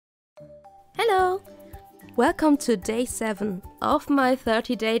Hello! Welcome to day 7 of my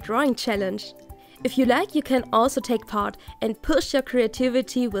 30-day drawing challenge. If you like, you can also take part and push your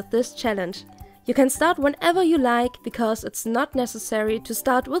creativity with this challenge. You can start whenever you like because it's not necessary to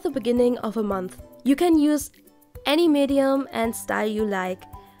start with the beginning of a month. You can use any medium and style you like,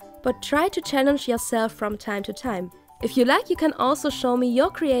 but try to challenge yourself from time to time. If you like, you can also show me your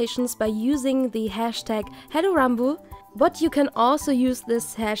creations by using the hashtag #HelloRambu, but you can also use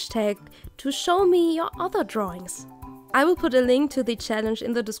this hashtag to show me your other drawings. I will put a link to the challenge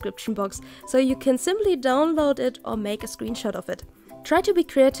in the description box, so you can simply download it or make a screenshot of it. Try to be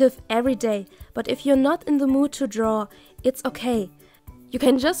creative every day, but if you're not in the mood to draw, it's okay. You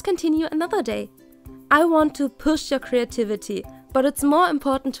can just continue another day. I want to push your creativity, but it's more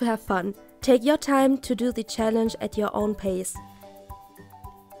important to have fun. Take your time to do the challenge at your own pace.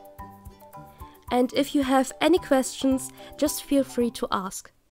 And if you have any questions, just feel free to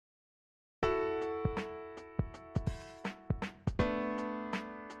ask.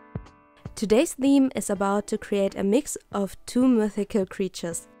 Today's theme is about to create a mix of 2 mythical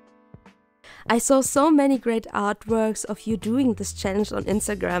creatures. I saw so many great artworks of you doing this challenge on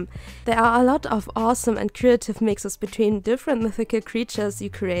Instagram. There are a lot of awesome and creative mixes between different mythical creatures you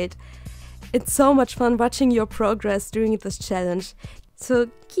create. It's so much fun watching your progress during this challenge, so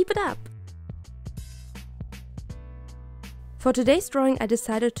keep it up! For today's drawing I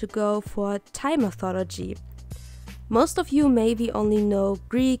decided to go for Thai mythology. Most of you maybe only know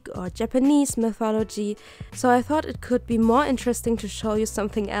Greek or Japanese mythology, so I thought it could be more interesting to show you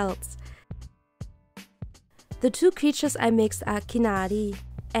something else. The 2 creatures I mixed are Kinnari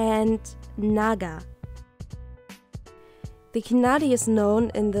and Naga. The Kinnari is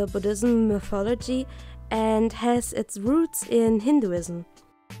known in the Buddhism mythology and has its roots in Hinduism.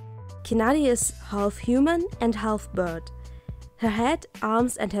 Kinnari is half human and half bird. Her head,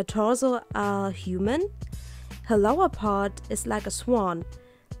 arms and her torso are human. Her lower part is like a swan.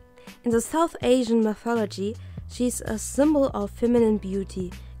 In the South Asian mythology, she's a symbol of feminine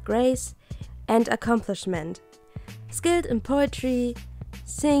beauty, grace and accomplishment. Skilled in poetry,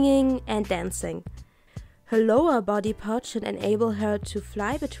 singing and dancing. Her lower body part should enable her to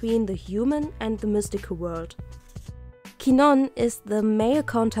fly between the human and the mystical world. Kinnon is the male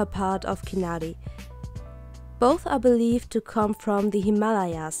counterpart of Kinnari. Both are believed to come from the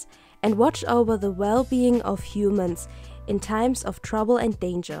Himalayas and watch over the well-being of humans in times of trouble and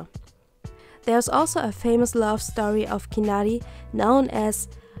danger. There's also a famous love story of Kinnari known as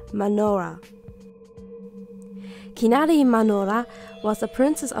Manora. Kinnari Manora was a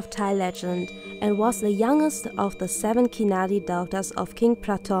princess of Thai legend and was the youngest of the 7 Kinnari daughters of King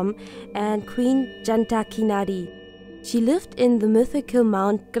Prathom and Queen Janta Kinnari. She lived in the mythical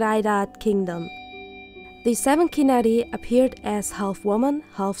Mount Graidat kingdom. The 7 Kinnari appeared as half woman,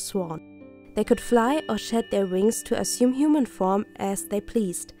 half swan. They could fly or shed their wings to assume human form as they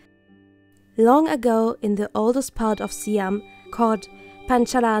pleased. Long ago, in the oldest part of Siam, called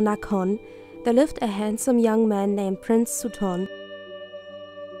Panchalanakhon, there lived a handsome young man named Prince Suthon.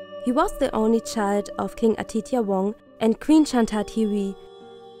 He was the only child of King Aditya and Queen Chantadevi.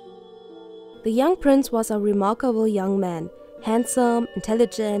 The young prince was a remarkable young man, handsome,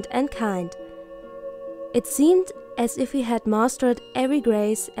 intelligent and kind. It seemed as if he had mastered every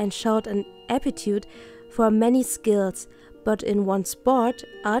grace and showed an aptitude for many skills, but in one sport,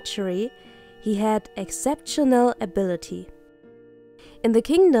 archery, he had exceptional ability. In the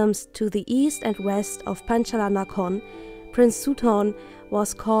kingdoms to the east and west of Panchalanakhon, Prince Suthon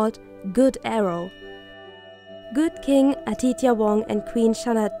was called Good Arrow. Good King Aditya and Queen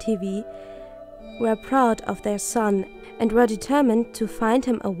Chantadevi were proud of their son and were determined to find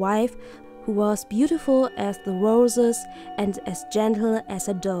him a wife who was beautiful as the roses and as gentle as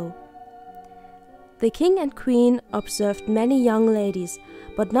a doe. The king and queen observed many young ladies,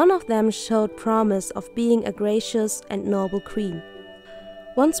 but none of them showed promise of being a gracious and noble queen.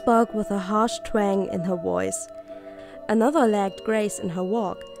 One spoke with a harsh twang in her voice. Another lacked grace in her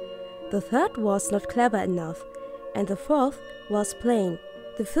walk. The third was not clever enough, and the fourth was plain.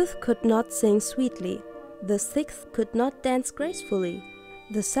 The fifth could not sing sweetly. The sixth could not dance gracefully.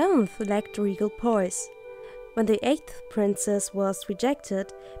 The 7th lacked regal poise. When the 8th princess was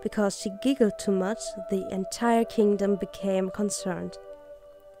rejected because she giggled too much, the entire kingdom became concerned.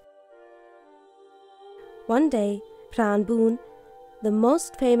 One day, Pran Boon, the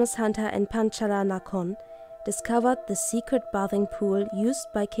most famous hunter in Panchalanakhon, discovered the secret bathing pool used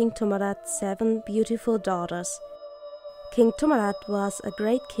by King Tumarat's 7 beautiful daughters. King Tumarat was a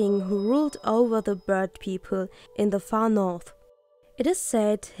great king who ruled over the bird people in the far north. It is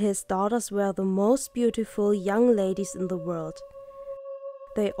said his daughters were the most beautiful young ladies in the world.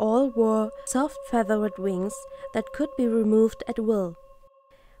 They all wore soft feathered wings that could be removed at will.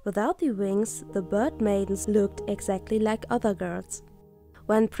 Without the wings, the bird maidens looked exactly like other girls.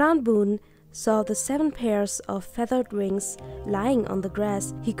 When Pran saw the 7 pairs of feathered wings lying on the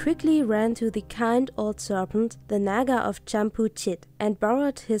grass, he quickly ran to the kind old serpent, the Naga of Champu-Chit, and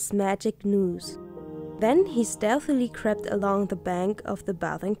borrowed his magic noose. Then he stealthily crept along the bank of the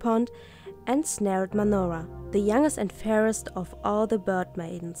bathing pond and snared Manora, the youngest and fairest of all the bird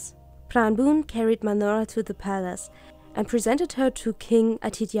maidens. Pran carried Manora to the palace and presented her to King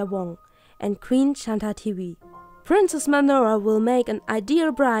Aditya and Queen Chantadevi. "Princess Manora will make an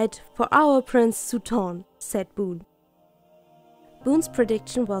ideal bride for our Prince Suton," said Boon. Boon's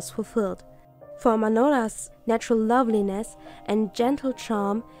prediction was fulfilled, for Manora's natural loveliness and gentle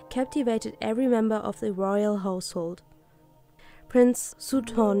charm captivated every member of the royal household. Prince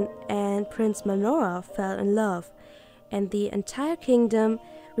Suton and Prince Manora fell in love, and the entire kingdom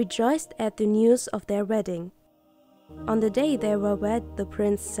rejoiced at the news of their wedding. On the day they were wed, the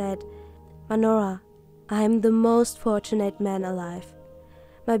prince said, "Manora, I am the most fortunate man alive.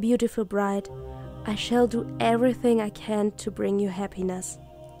 My beautiful bride, I shall do everything I can to bring you happiness."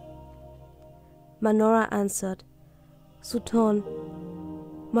 Manora answered, "Suton,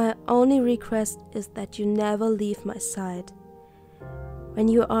 my only request is that you never leave my side. When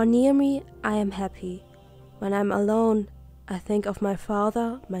you are near me, I am happy. When I'm alone, I think of my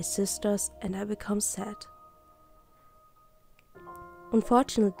father, my sisters, and I become sad."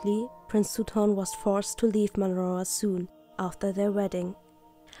 Unfortunately, Prince Suton was forced to leave Manora soon after their wedding.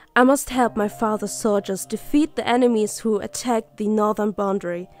 "I must help my father's soldiers defeat the enemies who attacked the northern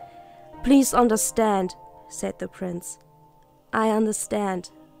boundary. Please understand," said the prince. "I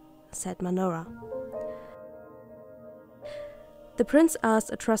understand," said Manora. The prince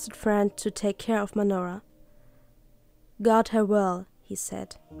asked a trusted friend to take care of Manora. "Guard her well," he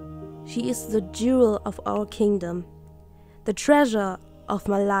said. "She is the jewel of our kingdom, the treasure of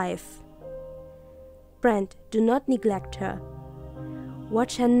my life. Friend, do not neglect her.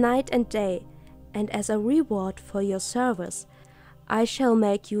 Watch her night and day, and as a reward for your service, I shall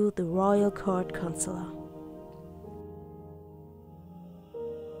make you the royal court counselor."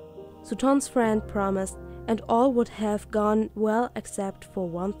 Suton's friend promised, and all would have gone well except for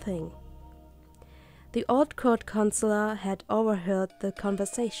one thing. The old court counselor had overheard the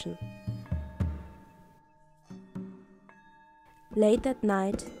conversation. Late that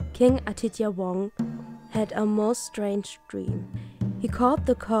night, King Aditya had a most strange dream. He called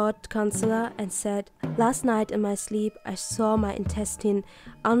the court counselor and said, "Last night in my sleep I saw my intestine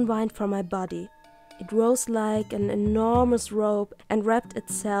unwind from my body. It rose like an enormous rope and wrapped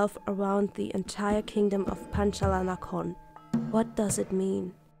itself around the entire kingdom of Panchalanakon. What does it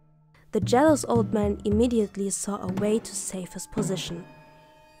mean?" The jealous old man immediately saw a way to save his position.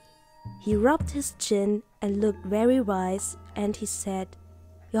 He rubbed his chin and looked very wise, and he said,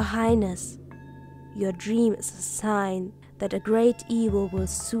 "Your Highness, your dream is a sign that a great evil will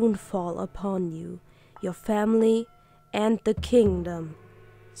soon fall upon you, your family, and the kingdom.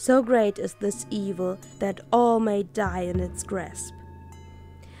 So great is this evil that all may die in its grasp."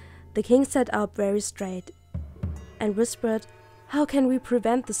 The king sat up very straight and whispered, "How can we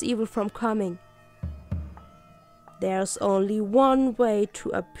prevent this evil from coming?" "There's only one way to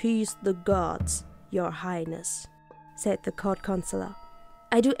appease the gods, your Highness," said the court counselor.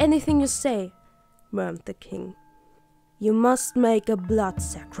 "I do anything you say," murmured the king. "You must make a blood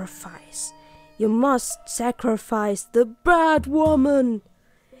sacrifice. You must sacrifice the bad woman."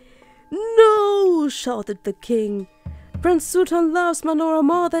 "No!" shouted the king. "Prince Suton loves Manora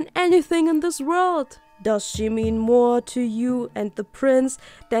more than anything in this world. Does she mean more to you and the prince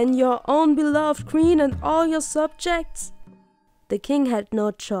than your own beloved queen and all your subjects?" The king had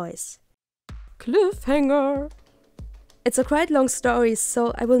no choice. Cliffhanger! It's a quite long story,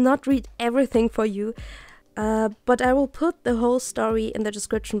 so I will not read everything for you, but I will put the whole story in the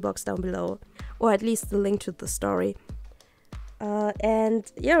description box down below, or at least the link to the story.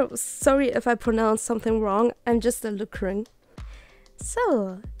 And yeah, sorry if I pronounce something wrong, I'm just a Lucrin.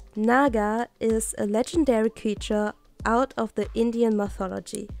 So, Naga is a legendary creature out of the Indian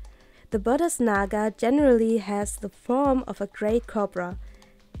mythology. The goddess Naga generally has the form of a great cobra,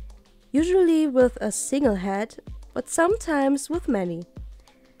 usually with a single head, but sometimes with many.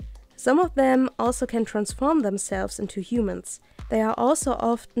 Some of them also can transform themselves into humans. They are also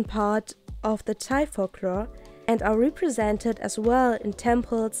often part of the Thai folklore and are represented as well in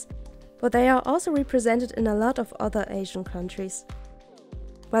temples, but they are also represented in a lot of other Asian countries.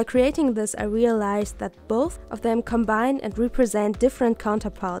 While creating this, I realized that both of them combine and represent different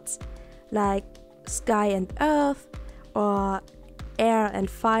counterparts, like sky and earth, or air and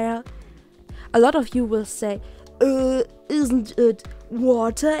fire. A lot of you will say, isn't it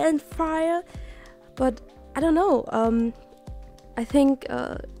water and fire? But I don't know, I think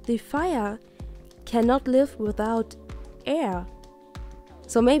the fire cannot live without air.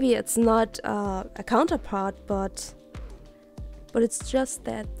 So maybe it's not a counterpart, but it's just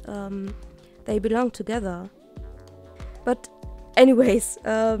that they belong together. But anyways,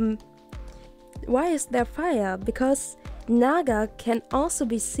 why is there fire? Because Naga can also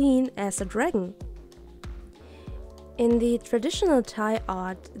be seen as a dragon. In the traditional Thai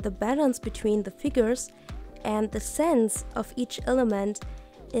art, the balance between the figures and the sense of each element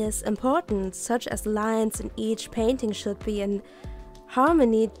is important, such as lines in each painting should be in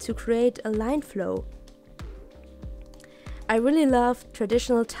harmony to create a line flow. I really love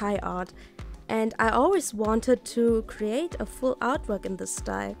traditional Thai art, and I always wanted to create a full artwork in this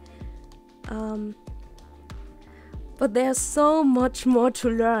style. But there's so much more to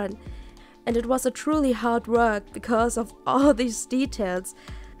learn, and it was a truly hard work because of all these details,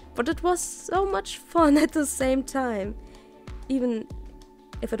 but it was so much fun at the same time, even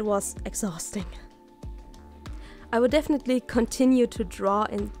if it was exhausting. I would definitely continue to draw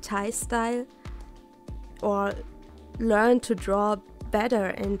in Thai style, or learn to draw better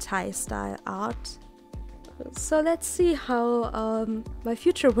in Thai style art. So let's see how my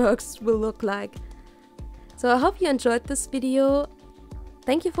future works will look like. So I hope you enjoyed this video.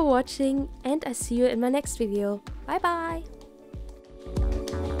 Thank you for watching, and I see you in my next video. Bye bye!